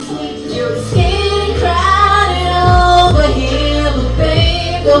You're skinny, crowded over here, but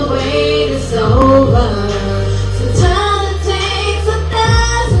babe, the wait is over. Sometimes it takes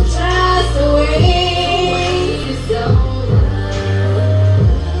 1,000 tries to wait is over.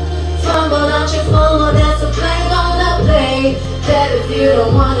 Fumble out your phone, that's a blank on the plate. That if you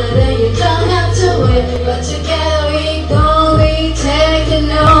don't want it, then you don't have to wait. But together we gon' be taking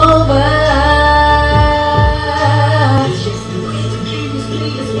over.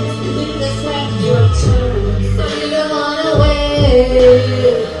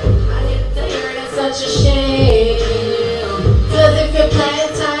 Such a shame, 'cause if you're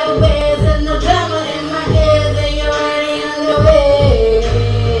playing sideways and the drama in my head, then you're already on the way.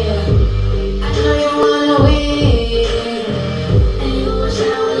 I know you wanna win, and you wish I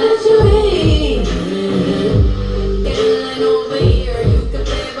would let you in. Getting over here, you can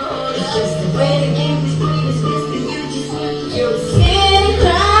play, but hold up. It's just the way the game is played. You're skinny,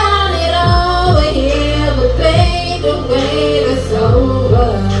 crowded over here, but babe, the wait is over.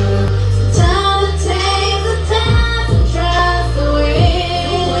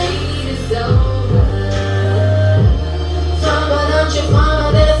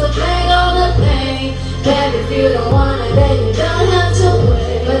 If you don't want it, then you don't have to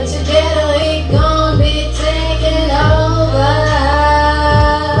wait. But together we gon' be taking over.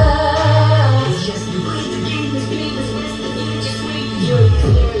 It's just the way the game is played.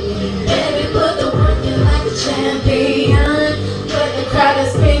 Baby, put the work in like a champion. Put the crowd is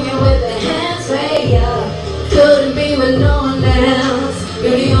screaming with their hands way up. Couldn't be with no one else.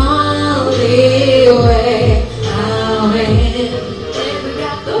 You're the only way I'll win. Baby,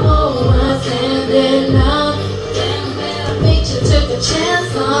 got the whole world standing up. Took a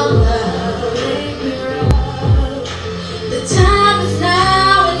chance on love, baby, right. The time is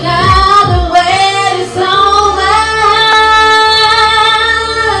now, and now the wait is over.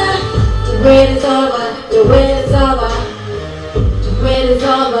 The wait is over, the wait is over. The wait is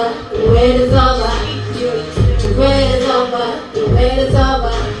over, the wait is over. The wait is over, the wait is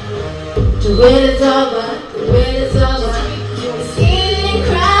over. The wait is over.